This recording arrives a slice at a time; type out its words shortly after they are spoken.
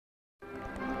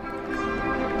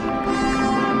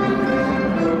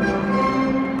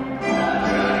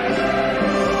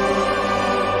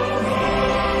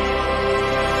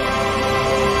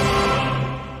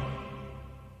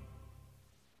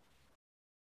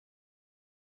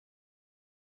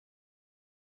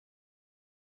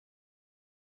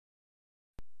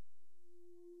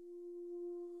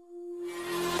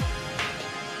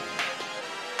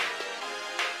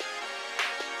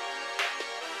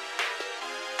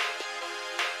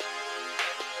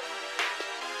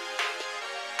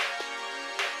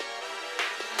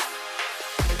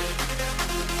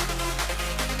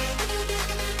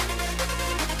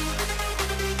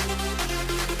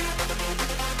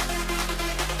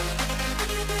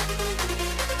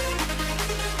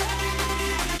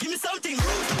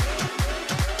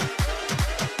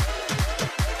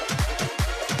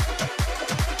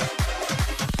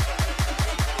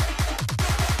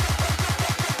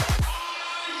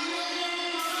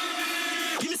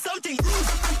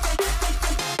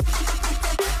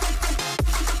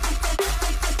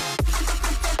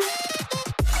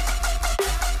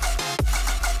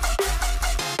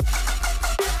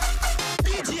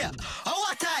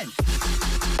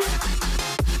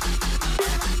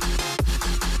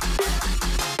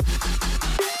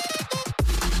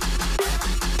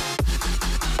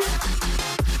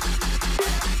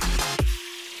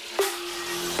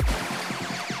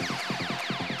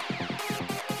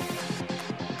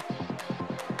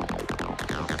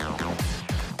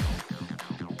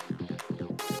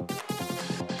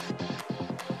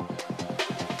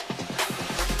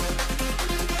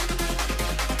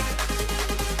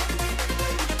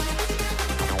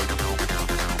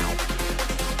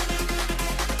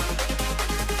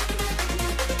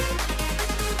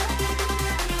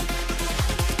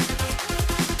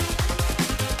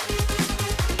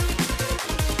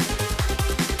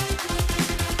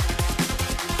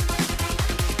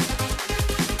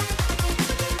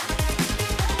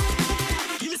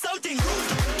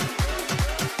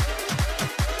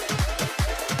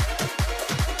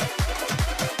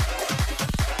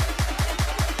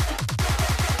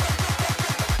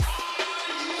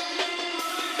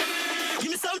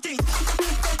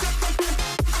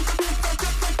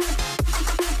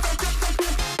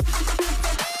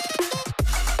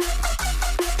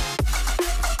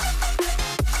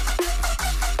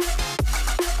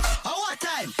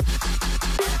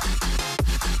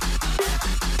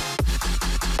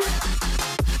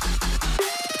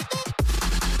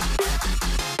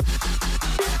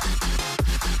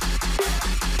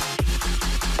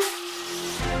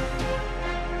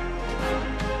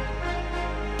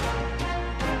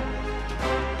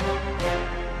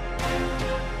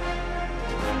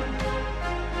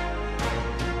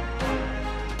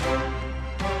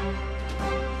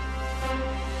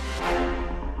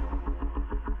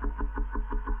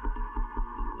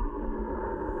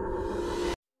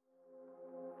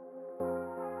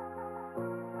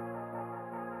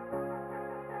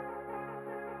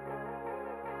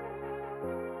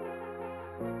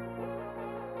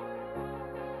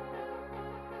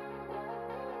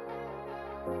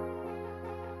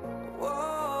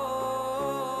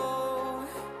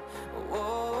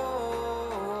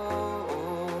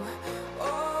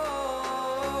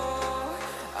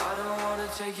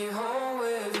take you home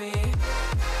with me.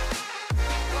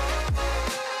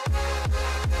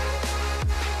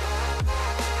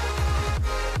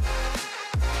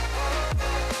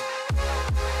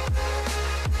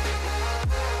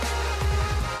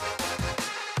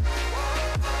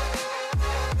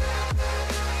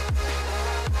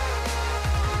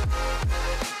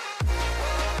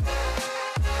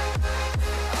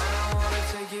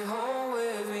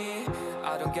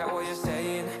 I don't get what you're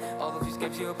saying, all of these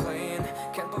games you're playing.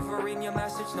 Can't bother reading your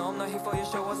message, no I'm not here for your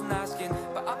show, wasn't asking.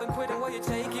 But I've been quitting what you're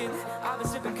taking, I've been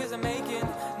sipping cause I'm making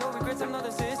no regrets, I'm not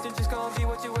insistent, just gonna be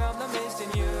what you were, I'm not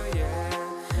missing you,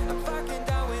 yeah. I'm fucking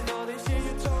down with all this shit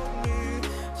you told me,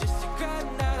 just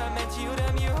regretting that I met you,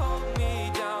 damn you hold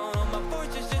me down. All my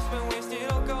fortune's just been wasted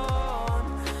or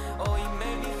gone, oh you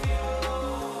made me feel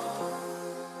alone.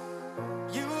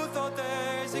 You thought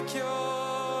there's a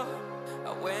cure,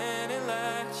 I went and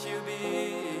let you be.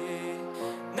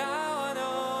 Now I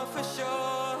know for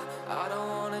sure I don't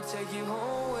wanna take you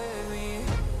home with me.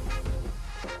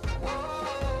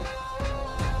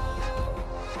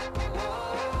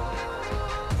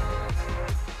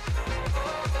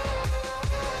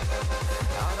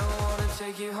 I don't wanna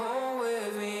take you home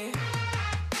with me.